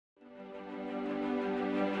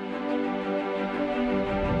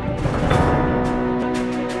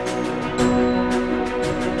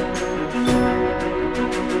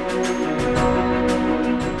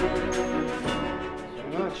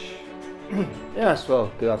Yes,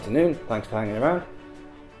 well, good afternoon. Thanks for hanging around.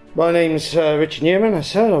 My name's Richard Newman. As I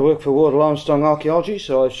said, I work for Wardle Armstrong Archaeology,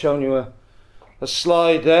 so I've shown you a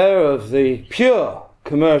slide there of the pure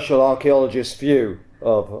commercial archaeologist's view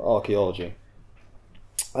of archaeology.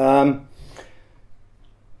 But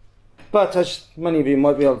as many of you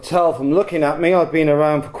might be able to tell from looking at me, I've been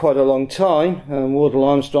around for quite a long time, and Wardle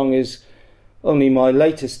Armstrong is only my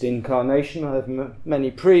latest incarnation. I have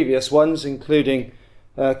many previous ones, including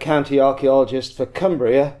county archaeologist for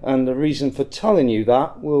Cumbria, and the reason for telling you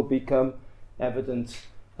that will become evident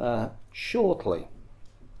shortly.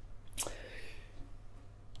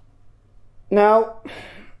 Now,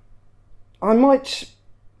 I might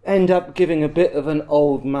end up giving a bit of an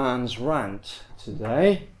old man's rant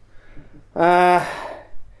today. I've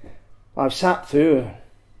sat through a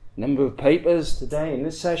number of papers today in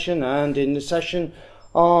this session and in the session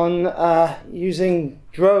on using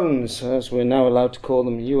drones, as we're now allowed to call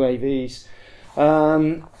them, UAVs,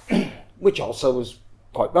 which also was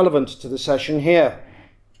quite relevant to the session here.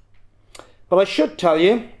 But I should tell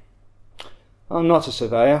you, I'm not a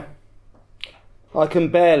surveyor. I can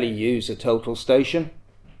barely use a total station.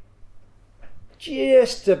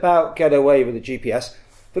 Just about get away with a GPS.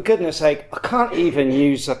 For goodness sake, I can't even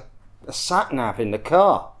use a sat-nav in the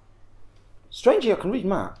car. Strangely, I can read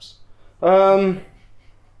maps.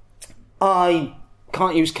 I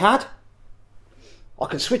can't use CAD. I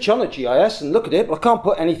can switch on a GIS and look at it, but I can't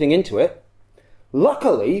put anything into it.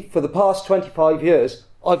 Luckily, for the past 25 years,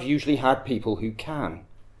 I've usually had people who can.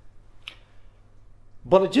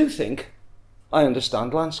 But I do think I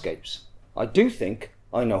understand landscapes. I do think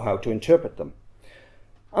I know how to interpret them.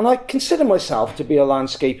 And I consider myself to be a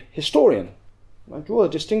landscape historian. I draw a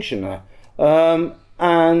distinction there.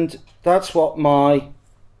 And that's what my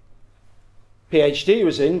PhD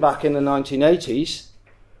was in back in the 1980s.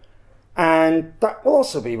 And that will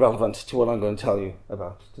also be relevant to what I'm going to tell you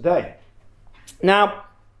about today. Now,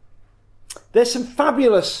 there's some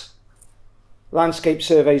fabulous landscape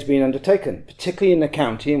surveys being undertaken, particularly in the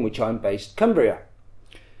county in which I'm based, Cumbria.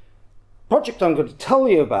 The project I'm going to tell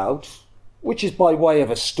you about, which is by way of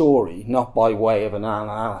a story, not by way of an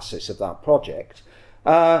analysis of that project.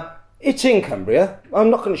 It's in Cumbria. I'm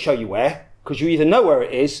not going to show you where, because you either know where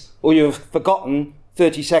it is, or you've forgotten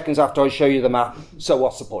 30 seconds after I show you the map, so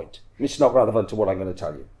what's the point? It's not relevant to what I'm going to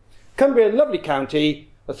tell you. Cumbria, lovely county,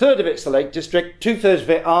 a third of it's the Lake District, 2/3 of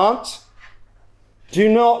it aren't. Do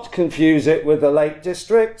not confuse it with the Lake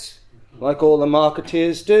District, like all the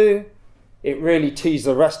marketeers do. It really teased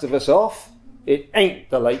the rest of us off. It ain't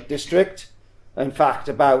the Lake District. In fact,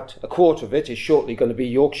 about a quarter of it is shortly going to be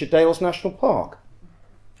Yorkshire Dales National Park.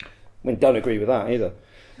 I mean, don't agree with that either.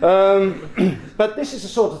 But this is the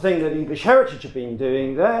sort of thing that English Heritage have been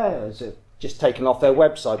doing there. It's just taken off their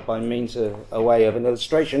website by means of a way of an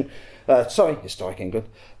illustration. Historic England.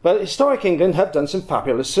 But Historic England have done some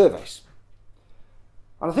fabulous surveys.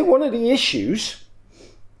 And I think one of the issues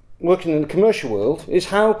working in the commercial world is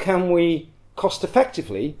how can we cost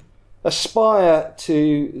effectively aspire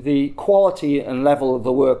to the quality and level of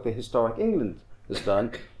the work that Historic England has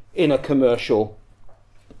done in a commercial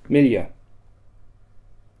milieu.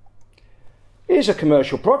 Here's a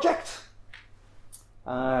commercial project.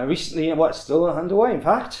 Recently, well, it's still underway, in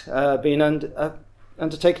fact, being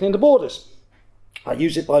undertaken in the Borders. I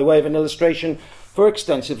use it by way of an illustration for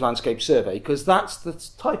extensive landscape survey, because that's the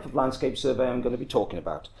type of landscape survey I'm going to be talking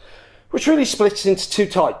about, which really splits into two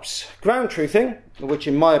types. Ground truthing, which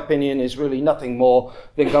in my opinion is really nothing more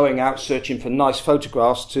than going out searching for nice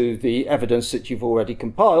photographs to the evidence that you've already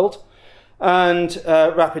compiled, and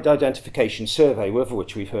rapid identification survey, of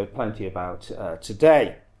which we've heard plenty about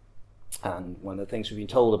today. And one of the things we've been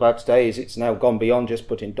told about today is it's now gone beyond just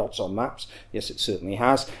putting dots on maps. Yes, it certainly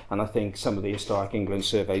has, and I think some of the Historic England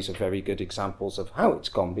surveys are very good examples of how it's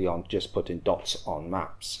gone beyond just putting dots on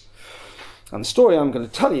maps. And the story I'm going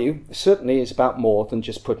to tell you certainly is about more than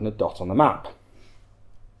just putting a dot on the map.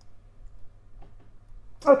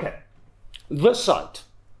 Okay, the site,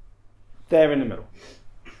 there in the middle.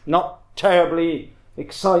 Not terribly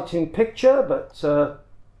exciting picture, but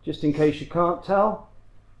just in case you can't tell,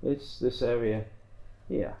 it's this area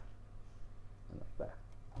here, and up there.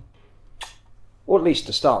 Or at least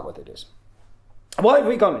to start with it is. Why have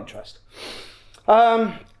we got interest?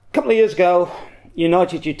 A couple of years ago,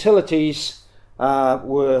 United Utilities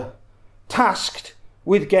were tasked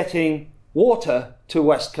with getting water to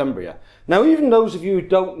West Cumbria. Now, even those of you who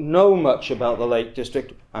don't know much about the Lake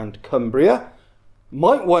District and Cumbria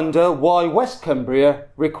might wonder why West Cumbria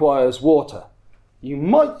requires water. You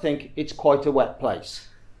might think it's quite a wet place.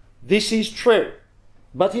 This is true,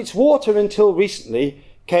 but its water until recently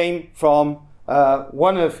came from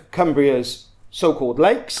one of Cumbria's so-called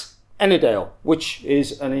lakes, Ennerdale, which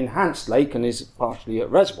is an enhanced lake and is partially a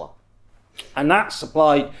reservoir. And that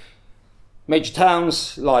supplied major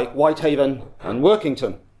towns like Whitehaven and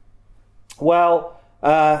Workington. Well,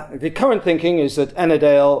 the current thinking is that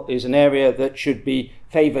Ennerdale is an area that should be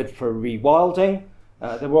favoured for rewilding.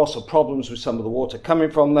 There were also problems with some of the water coming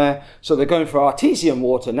from there, so they're going for artesian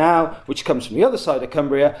water now, which comes from the other side of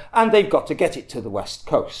Cumbria, and they've got to get it to the west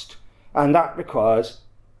coast. And that requires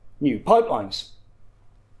new pipelines.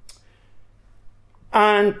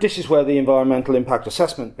 And this is where the environmental impact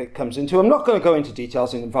assessment bit comes into. I'm not going to go into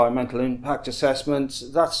details in environmental impact assessments.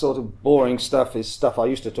 That sort of boring stuff is stuff I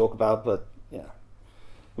used to talk about, but yeah,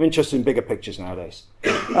 I'm interested in bigger pictures nowadays.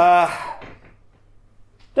 There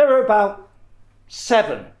are about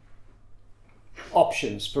 7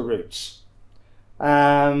 options for routes.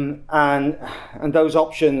 And those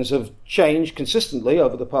options have changed consistently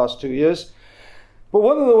over the past 2 years. But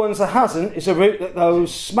one of the ones that hasn't is a route that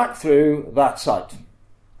goes smack through that site.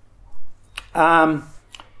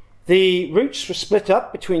 The routes were split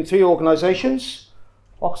up between 3 organisations.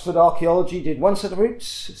 Oxford Archaeology did one set of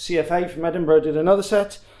routes, CFA from Edinburgh did another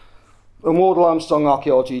set, and Wardle Armstrong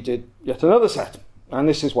Archaeology did yet another set. And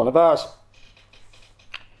this is one of ours.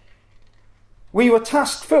 We were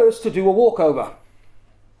tasked first to do a walkover.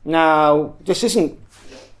 Now, this isn't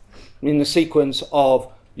in the sequence of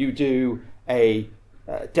you do a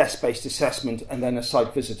desk-based assessment and then a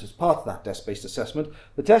site visit as part of that desk-based assessment.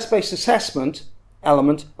 The desk-based assessment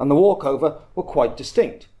element and the walkover were quite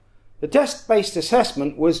distinct. The desk-based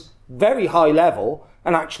assessment was very high level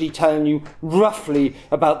and actually telling you roughly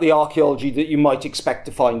about the archaeology that you might expect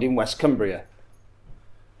to find in West Cumbria,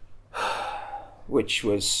 which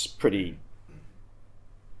was pretty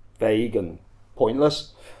vague and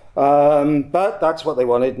pointless. But that's what they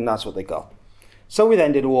wanted and that's what they got. So we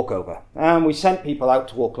then did a walkover, and we sent people out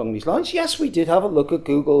to walk along these lines. Yes, we did have a look at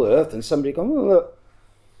Google Earth, and somebody gone, oh, look,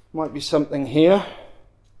 might be something here.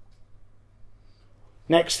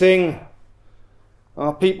 Next thing,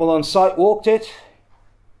 our people on site walked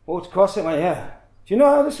across it, and went, yeah. Do you know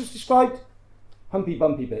how this was described? Humpy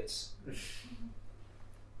bumpy bits.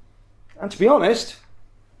 And to be honest,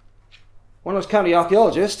 when I was county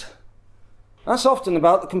archaeologist, that's often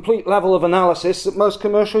about the complete level of analysis that most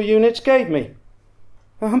commercial units gave me.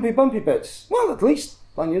 The humpy bumpy bits. Well, at least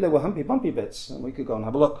I knew there were humpy bumpy bits, and we could go and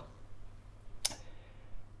have a look.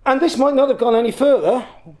 And this might not have gone any further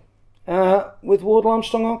with Wardle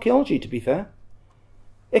Armstrong Archaeology, to be fair.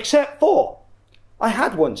 Except for, I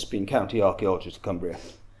had once been county archaeologist of Cumbria.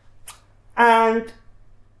 And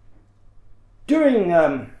during,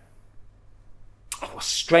 I was a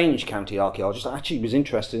strange county archaeologist. I actually was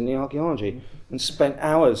interested in the archaeology and spent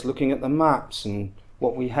hours looking at the maps and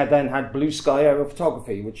what we had then had blue sky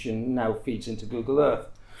aerophotography, which now feeds into Google Earth.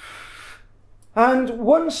 And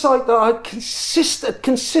one site that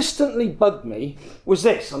consistently bugged me was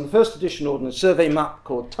this, on the first edition Ordnance Survey map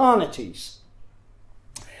called Tarnities.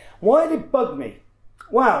 Why did it bug me?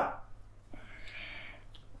 Well,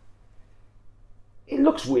 it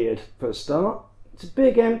looks weird for a start. It's a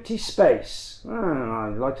big empty space.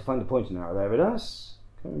 I'd like to find the pointer now. There it is.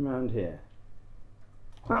 Coming around here.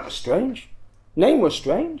 That was strange. Name was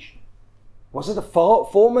strange. Was it a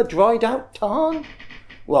former dried out tarn?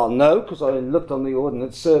 Well, no, because I looked on the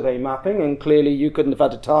Ordnance Survey mapping and clearly you couldn't have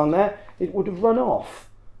had a tarn there. It would have run off.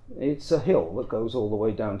 It's a hill that goes all the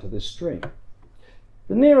way down to this stream.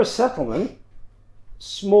 The nearest settlement,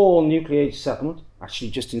 small nucleated settlement,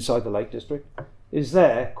 actually just inside the Lake District, is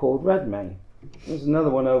there, called Redmayne. There's another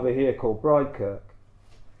one over here called Bridekirk.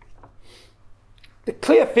 The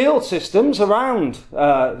clear field systems around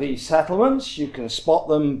these settlements, you can spot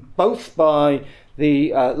them both by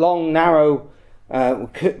the long, narrow,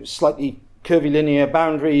 slightly curvilinear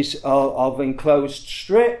boundaries of enclosed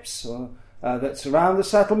strips that surround the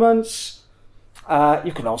settlements.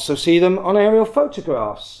 You can also see them on aerial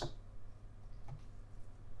photographs.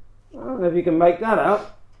 I don't know if you can make that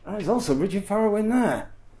out. There's also ridge and furrow in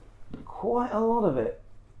there. Quite a lot of it.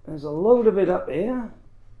 There's a load of it up here,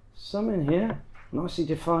 some in here. Nicely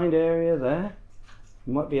defined area there.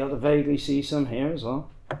 You might be able to vaguely see some here as well.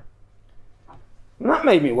 And that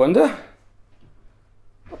made me wonder,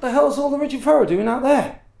 what the hell's all the ridge and furrow doing out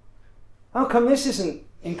there? How come this isn't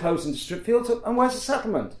enclosed into strip fields, and where's the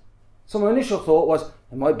settlement? So my initial thought was,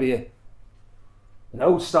 there might be an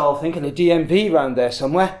old style thinking, a DMV round there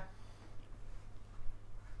somewhere.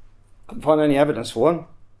 Couldn't find any evidence for one.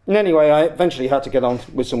 And anyway, I eventually had to get on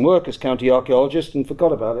with some work as county archaeologist and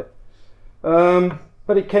forgot about it.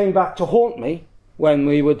 But it came back to haunt me when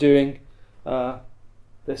we were doing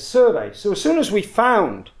this survey. So as soon as we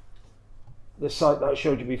found the site that I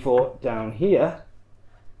showed you before down here,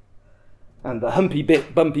 and the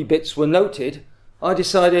bumpy bits were noted, I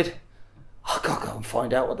decided, I've got to go and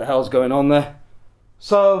find out what the hell's going on there.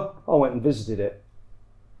 So I went and visited it.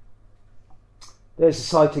 There's the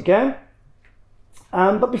site again.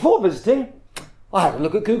 But before visiting, I had a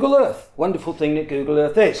look at Google Earth. Wonderful thing that Google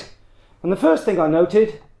Earth is. And the first thing I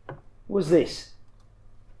noted was this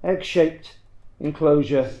egg-shaped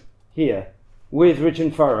enclosure here with ridge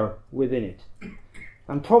and furrow within it.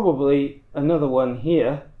 And probably another one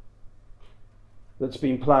here that's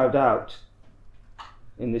been ploughed out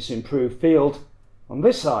in this improved field on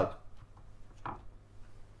this side.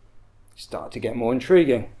 Start to get more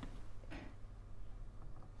intriguing.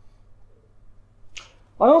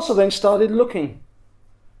 I also then started looking,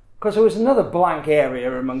 because there was another blank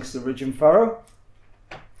area amongst the ridge and furrow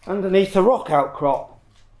underneath the rock outcrop.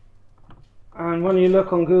 And when you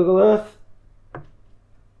look on Google Earth,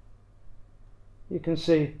 you can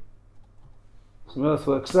see some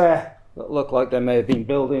earthworks there that look like there may have been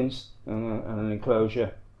buildings and an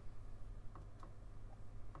enclosure.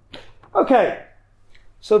 Okay,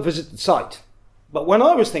 so visit the site. But when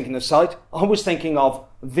I was thinking of site, I was thinking of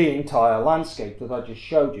the entire landscape that I just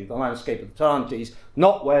showed you, the landscape of the Tarnates,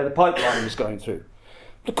 not where the pipeline was going through.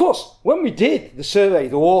 But of course, when we did the survey,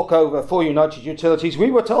 the walkover for United Utilities,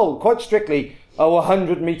 we were told quite strictly a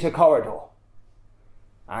 100-metre corridor.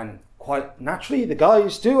 And quite naturally, the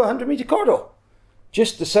guys do a 100-metre corridor.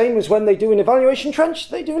 Just the same as when they do an evaluation trench,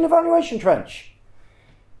 they do an evaluation trench.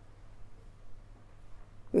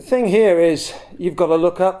 The thing here is, you've got to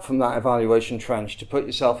look up from that evaluation trench to put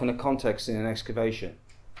yourself in a context in an excavation.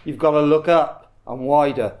 You've got to look up and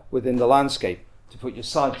wider within the landscape to put your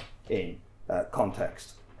site in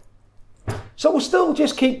context. So we'll still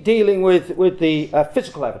just keep dealing with the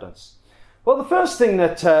physical evidence. Well, the first thing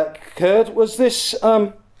that occurred was this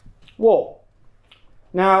wall.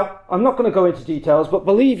 Now, I'm not going to go into details, but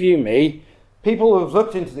believe you me, people who have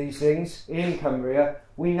looked into these things in Cumbria,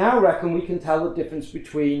 we now reckon we can tell the difference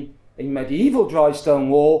between a medieval dry stone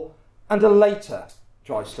wall and a later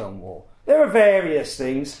dry stone wall. There are various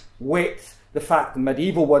things, width, the fact the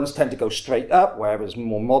medieval ones tend to go straight up, whereas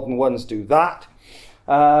more modern ones do that.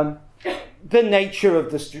 The nature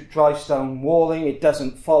of the dry stone walling, it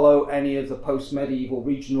doesn't follow any of the post-medieval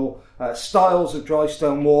regional styles of dry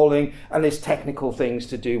stone walling, and there's technical things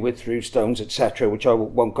to do with through stones, etc., which I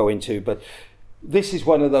won't go into, but this is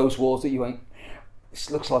one of those walls that you went, this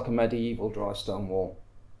looks like a medieval dry stone wall.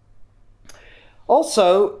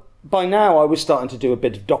 Also, by now I was starting to do a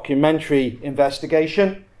bit of documentary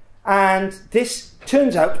investigation, and this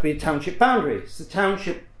turns out to be a township boundary. It's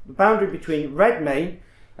the boundary between Redmayne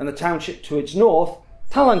and the township to its north,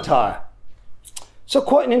 Tallentire. So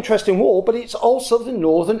quite an interesting wall, but it's also the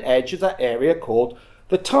northern edge of that area called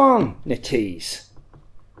the Tarnates.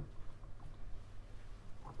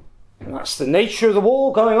 And that's the nature of the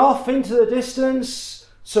wall going off into the distance,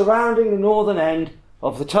 surrounding the northern end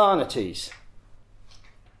of the Tarnates.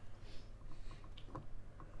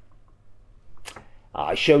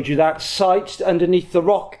 I showed you that site underneath the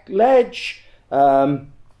rock ledge, and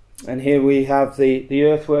here we have the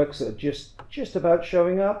earthworks that are just about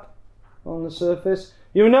showing up on the surface.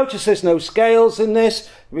 You'll notice there's no scales in this.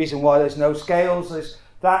 The reason why there's no scales is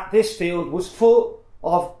that this field was full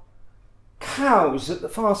of cows at the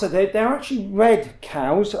far side. They're actually red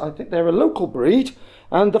cows. I think they're a local breed,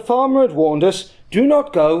 and the farmer had warned us, do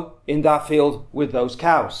not go in that field with those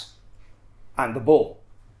cows and the bull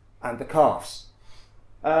and the calves.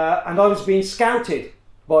 And I was being scouted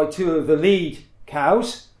by two of the lead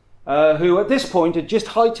cows who at this point had just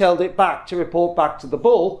hightailed it back to report back to the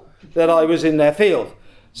bull that I was in their field.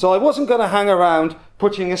 So I wasn't going to hang around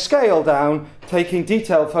putting a scale down, taking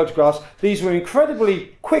detailed photographs. These were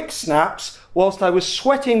incredibly quick snaps whilst I was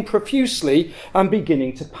sweating profusely and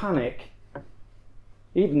beginning to panic.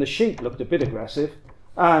 Even the sheep looked a bit aggressive.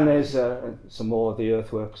 And there's some more of the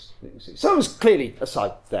earthworks that you see. So it was clearly a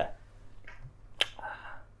site there.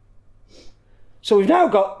 So we've now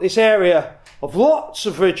got this area of lots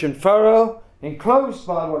of ridge and furrow, enclosed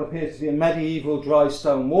by what appears to be a medieval dry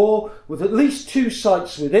stone wall, with at least two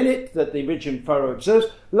sites within it that the ridge and furrow observes.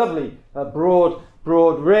 Lovely,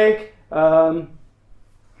 broad rig. Nice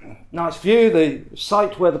view. The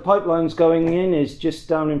site where the pipeline's going in is just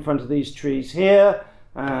down in front of these trees here.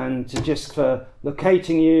 And just for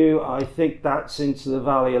locating you, I think that's into the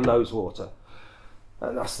Valley of Loweswater.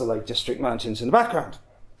 And that's the Lake District Mountains in the background.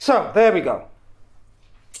 So, there we go.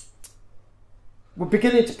 We're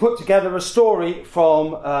beginning to put together a story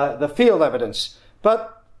from the field evidence,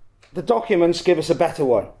 but the documents give us a better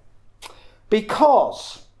one.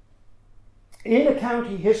 Because in a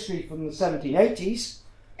county history from the 1780s,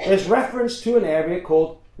 there's reference to an area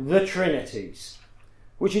called the Trinities,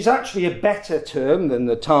 which is actually a better term than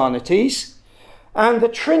the Tarnities. And the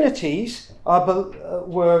Trinities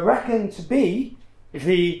were reckoned to be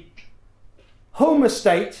the home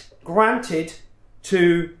estate granted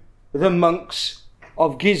to the monks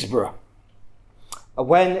of Guisborough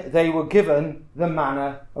when they were given the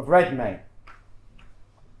manor of Redmayne.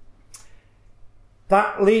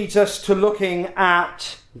 That leads us to looking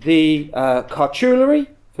at the cartulary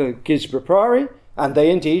for Guisborough Priory, and they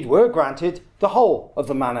indeed were granted the whole of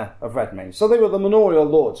the manor of Redmayne. So they were the manorial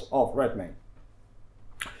lords of Redmayne.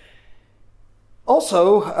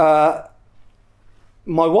 Also,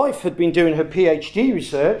 my wife had been doing her PhD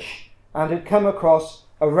research and had come across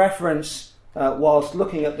a reference, whilst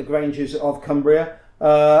looking at the granges of Cumbria,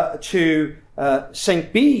 to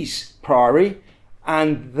St. Bees Priory,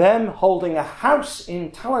 and them holding a house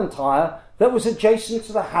in Tallentire that was adjacent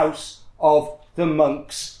to the house of the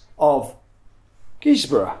monks of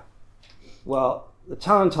Guisborough. Well, the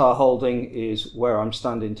Tallentire holding is where I'm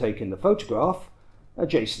standing taking the photograph.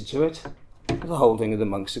 Adjacent to it, the holding of the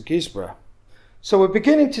monks of Guisborough. So we're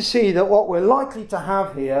beginning to see that what we're likely to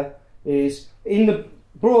have here is, in the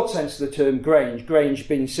broad sense of the term, grange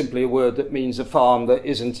being simply a word that means a farm that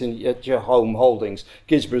isn't at your home holdings.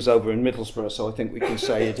 Guisborough's over in Middlesbrough, so I think we can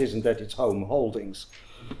say it isn't at its home holdings.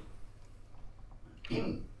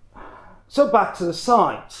 So back to the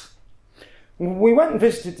site. We went and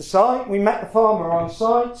visited the site, we met the farmer on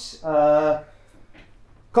site,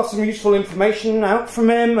 got some useful information out from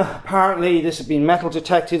him. Apparently this had been metal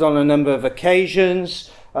detected on a number of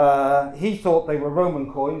occasions. He thought they were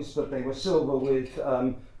Roman coins, but they were silver with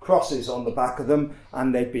crosses on the back of them,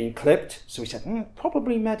 and they'd been clipped. So he said,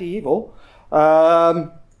 probably medieval.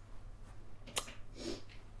 So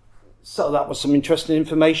that was some interesting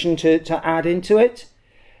information to add into it.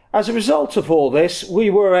 As a result of all this, we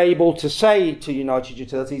were able to say to United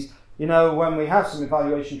Utilities, you know, when we have some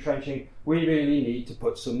evaluation trenching, we really need to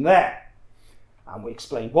put some there. And we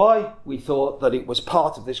explained why. We thought that it was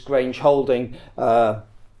part of this grange holding of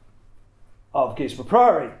Guisborough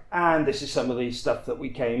Priory. And this is some of the stuff that we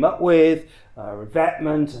came up with.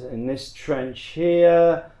 Revetment in this trench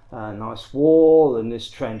here, a nice wall in this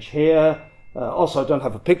trench here. Also, I don't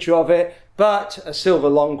have a picture of it, but a silver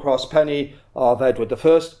long cross penny of Edward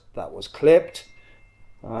I, that was clipped.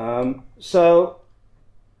 So,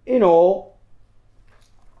 in all,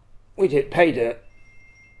 we paid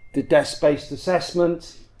the desk-based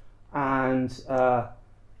assessment, and the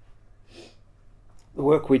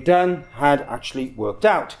work we'd done had actually worked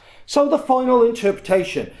out. So the final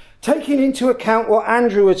interpretation, taking into account what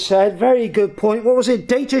Andrew had said, very good point. What was it?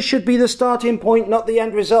 Data should be the starting point, not the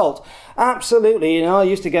end result. Absolutely. You know, I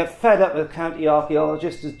used to get fed up with county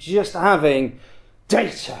archaeologists just having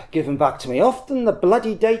data given back to me. Often the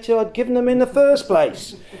bloody data I'd given them in the first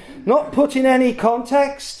place. Not put in any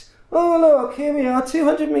context. Oh, look, here we are,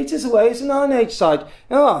 200 metres away is an Iron Age site.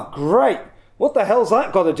 Oh, great. What the hell's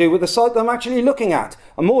that got to do with the site that I'm actually looking at?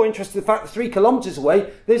 I'm more interested in the fact that 3 kilometres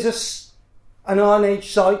away, there's an Iron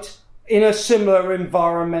Age site in a similar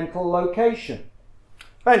environmental location.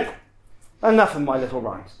 Anyway, enough of my little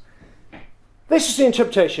rant. This is the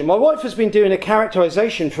interpretation. My wife has been doing a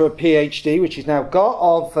characterisation for a PhD, which she's now got,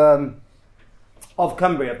 of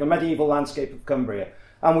Cumbria, the medieval landscape of Cumbria.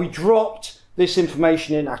 And we dropped this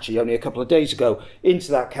information in, actually only a couple of days ago,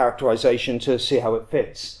 into that characterisation to see how it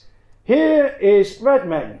fits. Here is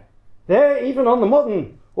Redmayne. There, even on the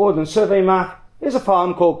modern Ordnance Survey map, is a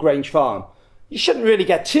farm called Grange Farm. You shouldn't really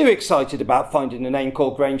get too excited about finding a name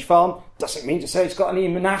called Grange Farm. Doesn't mean to say it's got any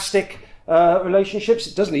monastic relationships.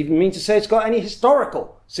 It doesn't even mean to say it's got any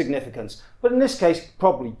historical significance. But in this case, it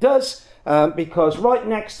probably does, because right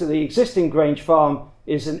next to the existing Grange Farm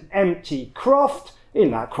is an empty croft.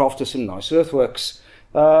 In that croft are some nice earthworks.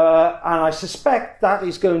 And I suspect that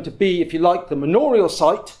is going to be, if you like, the manorial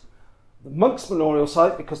site, the monks' manorial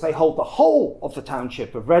site, because they hold the whole of the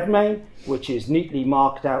township of Redmayne, which is neatly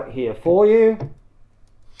marked out here for you,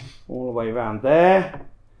 all the way around there.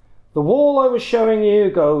 The wall I was showing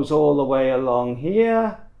you goes all the way along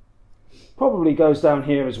here, probably goes down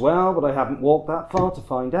here as well, but I haven't walked that far to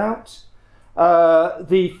find out.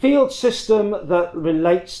 The field system that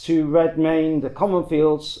relates to Redmayne, the common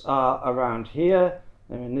fields, are around here.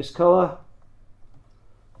 They're in this colour.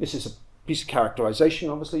 This is a piece of characterisation,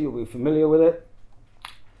 obviously, you'll be familiar with it.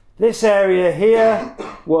 This area here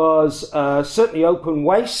was certainly open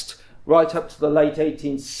waste right up to the late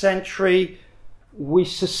 18th century. We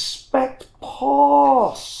suspect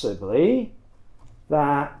possibly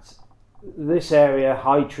that this area,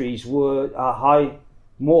 high trees wood,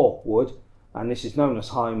 more wood, and this is known as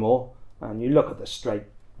High Moor, and you look at the straight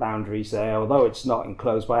boundaries there, although it's not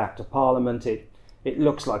enclosed by Act of Parliament, it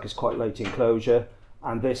looks like it's quite late enclosure,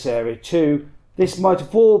 and this area too, this might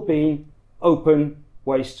have all been open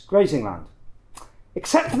waste grazing land.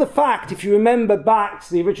 Except for the fact, if you remember back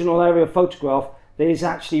to the original aerial photograph, there is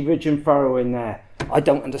actually ridge and furrow in there. I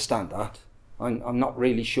don't understand that. I'm not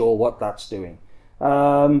really sure what that's doing.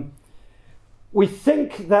 We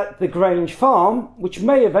think that the Grange farm, which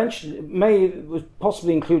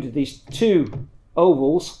possibly included these two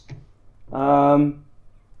ovals, but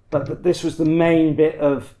that this was the main bit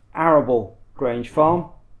of arable Grange farm.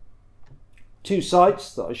 Two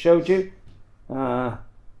sites that I showed you.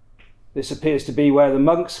 This appears to be where the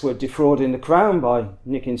monks were defrauding the crown by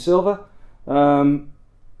nicking silver.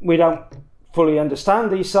 We don't fully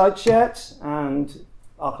understand these sites yet, and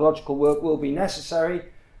archaeological work will be necessary,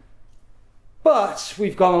 but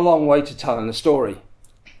we've gone a long way to telling the story.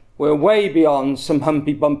 We're way beyond some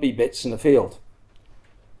humpy bumpy bits in the field.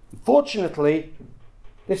 Unfortunately,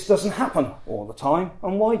 this doesn't happen all the time.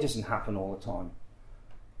 And why doesn't it happen all the time?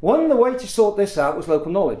 One, the way to sort this out was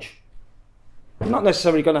local knowledge. You're not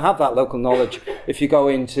necessarily going to have that local knowledge if you go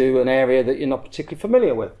into an area that you're not particularly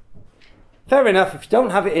familiar with. Fair enough, if you don't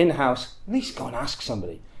have it in-house, at least go and ask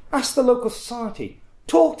somebody. Ask the local society.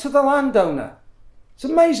 Talk to the landowner. It's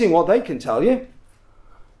amazing what they can tell you.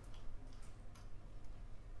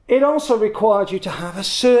 It also required you to have a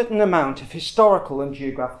certain amount of historical and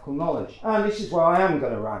geographical knowledge. And this is where I am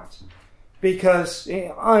going to rant. Because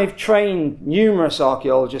I've trained numerous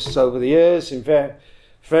archaeologists over the years in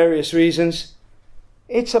various reasons.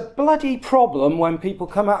 It's a bloody problem when people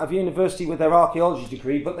come out of university with their archaeology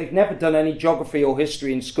degree, but they've never done any geography or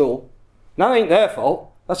history in school. Now, that ain't their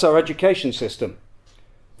fault. That's our education system.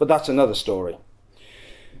 But that's another story.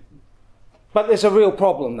 But there's a real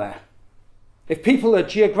problem there. If people are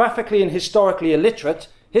geographically and historically illiterate,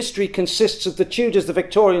 history consists of the Tudors, the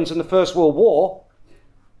Victorians, and the First World War.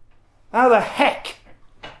 How the heck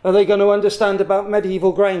are they going to understand about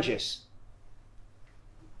medieval granges?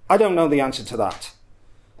 I don't know the answer to that.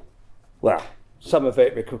 Well, some of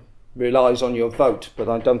it relies on your vote, but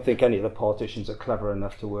I don't think any of the politicians are clever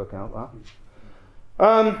enough to work out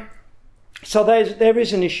that. So there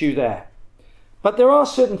is an issue there. But there are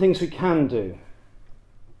certain things we can do.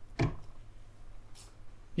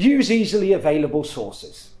 Use easily available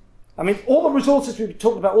sources. I mean, all the resources we've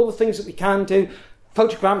talked about, all the things that we can do,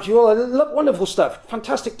 photogrammetry, all that wonderful stuff,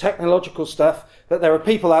 fantastic technological stuff, that there are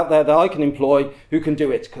people out there that I can employ who can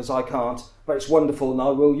do it, because I can't, but it's wonderful and I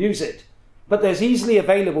will use it. But there's easily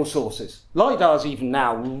available sources. LiDARs even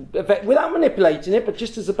now, without manipulating it, but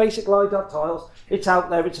just as the basic LiDAR tiles, it's out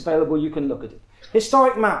there, it's available, you can look at it.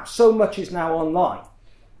 Historic maps, so much is now online.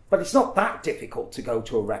 But it's not that difficult to go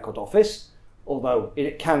to a record office, although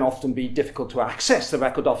it can often be difficult to access the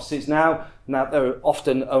record offices now they're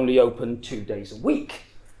often only open 2 days a week.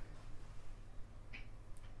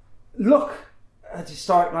 Look at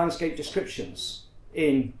historic landscape descriptions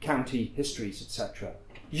in county histories, etc.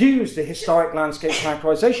 Use the historic landscape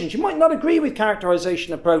characterisations. You might not agree with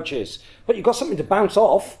characterisation approaches, but you've got something to bounce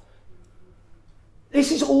off.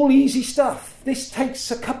 This is all easy stuff. This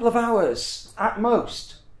takes a couple of hours at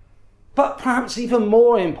most. But perhaps even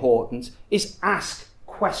more important is ask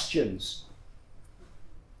questions.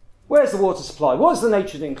 Where's the water supply? What is the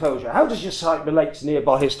nature of the enclosure? How does your site relate to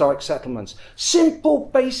nearby historic settlements? Simple,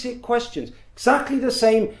 basic questions. Exactly the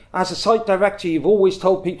same as a site director you've always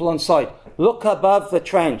told people on site. Look above the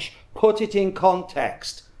trench. Put it in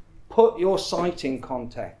context. Put your site in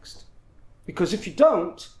context. Because if you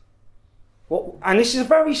don't, and this is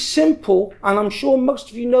very simple, and I'm sure most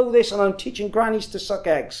of you know this, and I'm teaching grannies to suck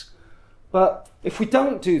eggs. But if we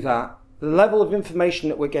don't do that, the level of information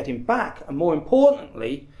that we're getting back, and more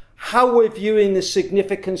importantly, how we're viewing the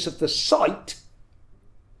significance of the site,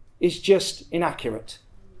 is just inaccurate.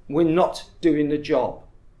 We're not doing the job.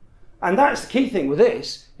 And that's the key thing with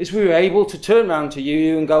this, is we were able to turn around to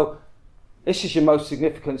you and go, this is your most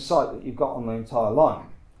significant site that you've got on the entire line.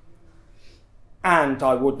 And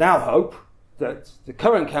I would now hope that the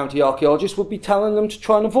current county archaeologists would be telling them to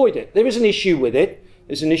try and avoid it. There is an issue with it.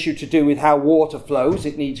 There's an issue to do with how water flows.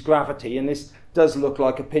 It needs gravity, and this does look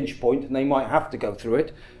like a pinch point, and they might have to go through it,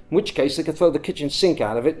 in which case they could throw the kitchen sink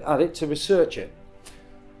at it to research it.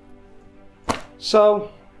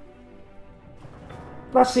 So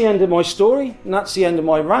that's the end of my story, and that's the end of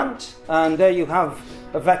my rant, and there you have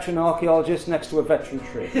a veteran archaeologist next to a veteran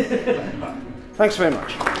tree. Thanks very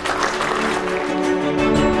much.